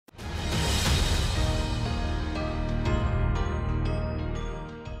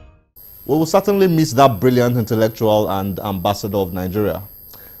We will certainly miss that brilliant intellectual and ambassador of Nigeria.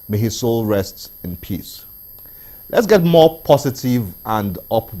 May his soul rest in peace. Let's get more positive and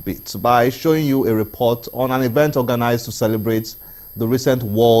upbeat by showing you a report on an event organized to celebrate the recent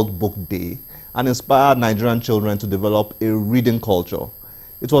World Book Day and inspire Nigerian children to develop a reading culture.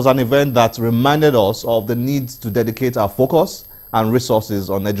 It was an event that reminded us of the need to dedicate our focus and resources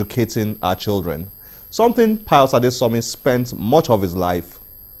on educating our children, something Pius Adesomi spent much of his life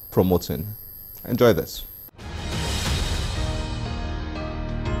promoting. Enjoy this.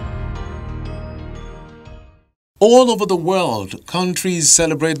 All over the world, countries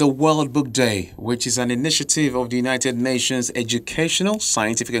celebrate the World Book Day, which is an initiative of the United Nations Educational,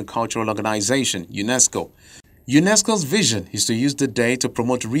 Scientific and Cultural Organization, UNESCO. UNESCO's vision is to use the day to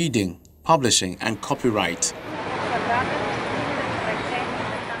promote reading, publishing and copyright.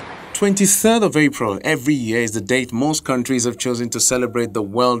 23rd of April every year is the date most countries have chosen to celebrate the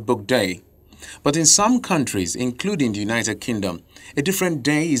World Book Day. But in some countries, including the United Kingdom, a different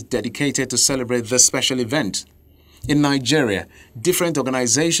day is dedicated to celebrate this special event. In Nigeria, different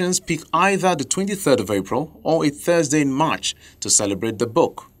organizations pick either the 23rd of April or a Thursday in March to celebrate the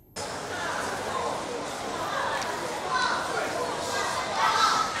book.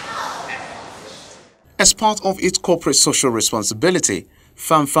 As part of its corporate social responsibility,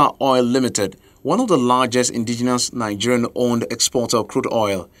 Fanfa Oil Limited, one of the largest indigenous Nigerian-owned exporter of crude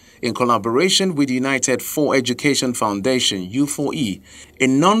oil, in collaboration with the United for Education Foundation, U4E, a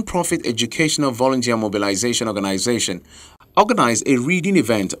non-profit educational volunteer mobilization organization, organized a reading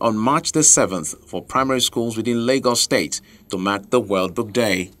event on March the 7th for primary schools within Lagos State to mark the World Book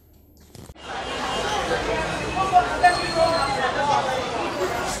Day.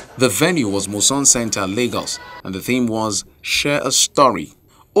 The venue was Muson Center, Lagos, and the theme was Share a Story.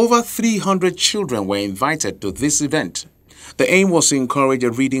 Over 300 children were invited to this event. The aim was to encourage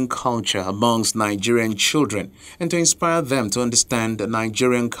a reading culture amongst Nigerian children and to inspire them to understand the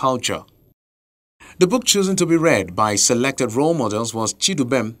Nigerian culture. The book chosen to be read by selected role models was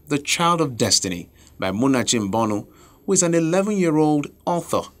Chidubem, the Child of Destiny, by Munachi Mbonu, who is an 11-year-old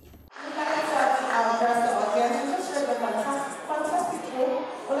author.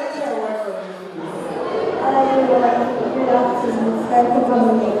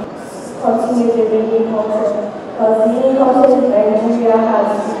 Continue the reading culture, because reading culture in Nigeria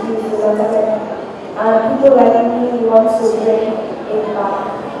has increased a lot of it, and people like me want to bring it back.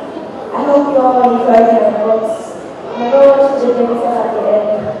 I hope you all enjoy your books. Never watch the dreams at the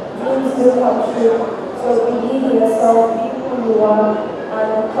end. Dreams do come true, so believe in yourself, be who you are,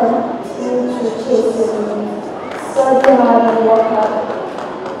 and continue to chase your dreams. Study hard and work hard.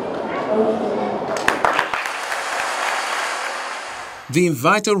 Thank you. The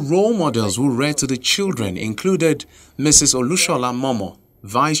invited role models who read to the children included Mrs. Olushola Momo,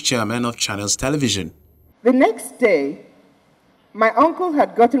 Vice Chairman of Channels Television. The next day, my uncle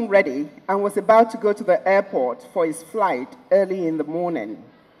had gotten ready and was about to go to the airport for his flight early in the morning.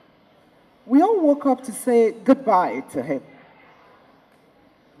 We all woke up to say goodbye to him.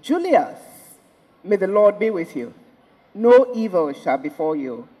 Julius, may the Lord be with you. No evil shall befall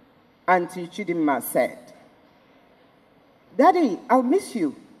you, Auntie Chidimma said. Daddy, I'll miss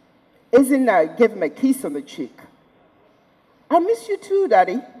you. Ezinna gave him a kiss on the cheek. I'll miss you too,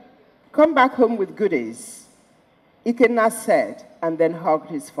 Daddy. Come back home with goodies, Ikenna said, and then hugged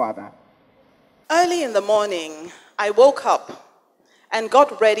his father. Early in the morning, I woke up and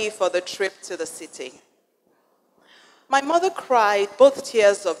got ready for the trip to the city. My mother cried both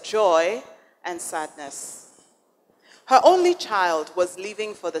tears of joy and sadness. Her only child was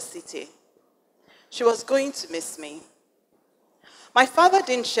leaving for the city. She was going to miss me. My father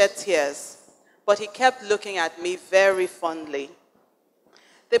didn't shed tears, but he kept looking at me very fondly.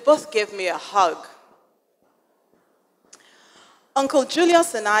 They both gave me a hug. Uncle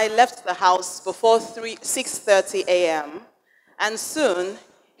Julius and I left the house before 6:30 a.m., and soon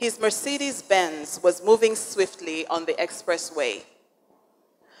his Mercedes-Benz was moving swiftly on the expressway.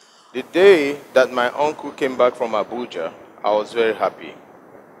 The day that my uncle came back from Abuja, I was very happy.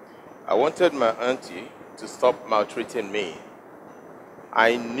 I wanted my auntie to stop maltreating me.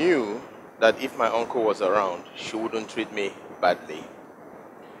 I knew that if my uncle was around, she wouldn't treat me badly.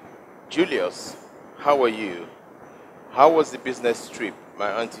 Julius, how are you? How was the business trip? My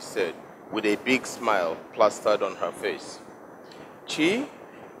auntie said, with a big smile plastered on her face. Chi,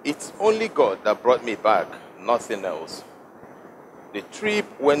 it's only God that brought me back, nothing else. The trip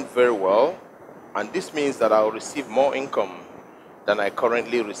went very well, and this means that I'll receive more income than I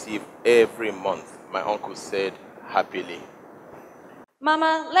currently receive every month, my uncle said happily.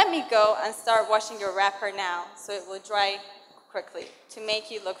 Mama, let me go and start washing your wrapper now so it will dry quickly to make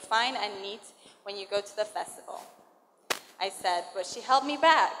you look fine and neat when you go to the festival. I said, but she held me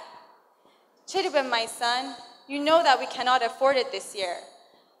back. Chidubem, my son, you know that we cannot afford it this year.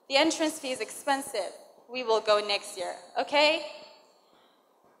 The entrance fee is expensive. We will go next year, okay?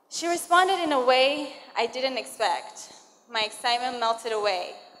 She responded in a way I didn't expect. My excitement melted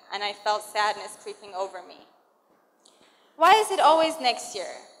away, and I felt sadness creeping over me. Why is it always next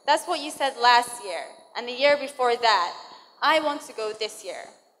year? That's what you said last year, and the year before that. I want to go this year.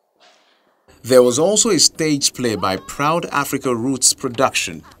 There was also a stage play by Proud Africa Roots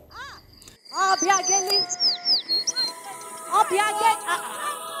Production.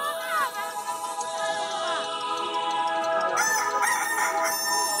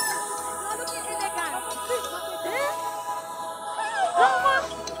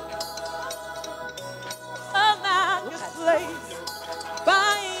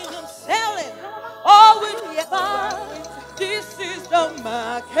 Buying and selling, all we buy. This is the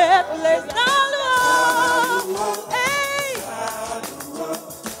marketplace. Hey,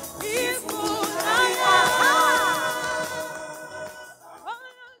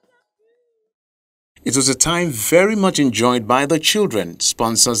 It was a time very much enjoyed by the children,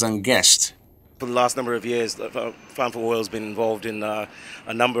 sponsors and guests. For the last number of years, Farm for Oil has been involved in a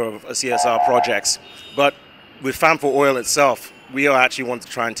number of CSR projects. But with Farm for Oil itself, we actually want to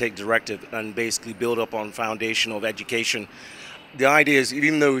try and take directive and basically build up on foundation of education. The idea is,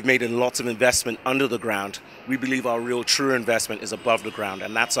 even though we've made lots of investment under the ground, we believe our real true investment is above the ground,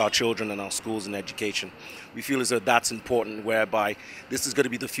 and that's our children and our schools and education. We feel as though that's important, whereby this is going to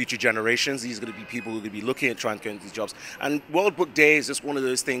be the future generations. These are going to be people who are going to be looking at trying to get into these jobs. And World Book Day is just one of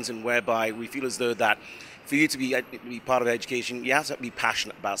those things, and whereby we feel as though that for you to be part of education, you have to be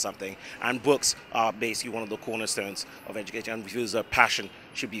passionate about something. And books are basically one of the cornerstones of education. And we feel as though passion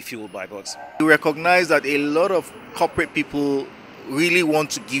should be fueled by books. We recognize that a lot of corporate people really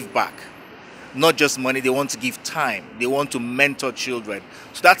want to give back. Not just money, they want to give time. They want to mentor children.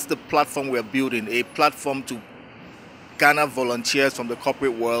 So that's the platform we're building, a platform to garner volunteers from the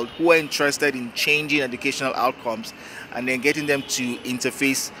corporate world who are interested in changing educational outcomes and then getting them to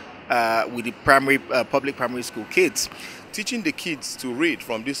interface with the public primary school kids. Teaching the kids to read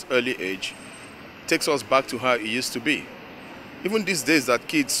from this early age takes us back to how it used to be. Even these days that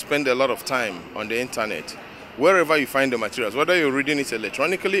kids spend a lot of time on the internet, wherever you find the materials, whether you're reading it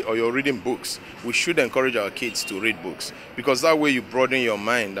electronically or you're reading books, we should encourage our kids to read books, because that way you broaden your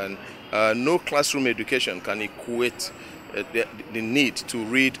mind, and no classroom education can equate the need to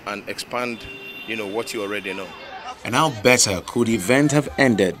read and expand, what you already know. And how better could the event have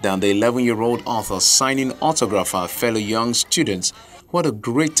ended than the 11-year-old author signing autograph for her fellow young students who had a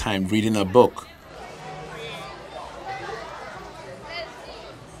great time reading a book.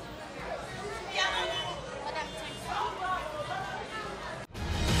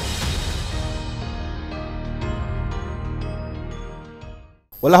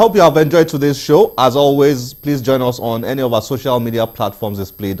 Well, I hope you have enjoyed today's show. As always, please join us on any of our social media platforms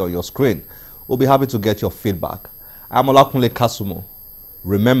displayed on your screen. We'll be happy to get your feedback. I'm Olakunle Kasumo.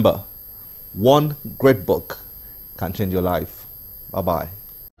 Remember, one great book can change your life. Bye-bye.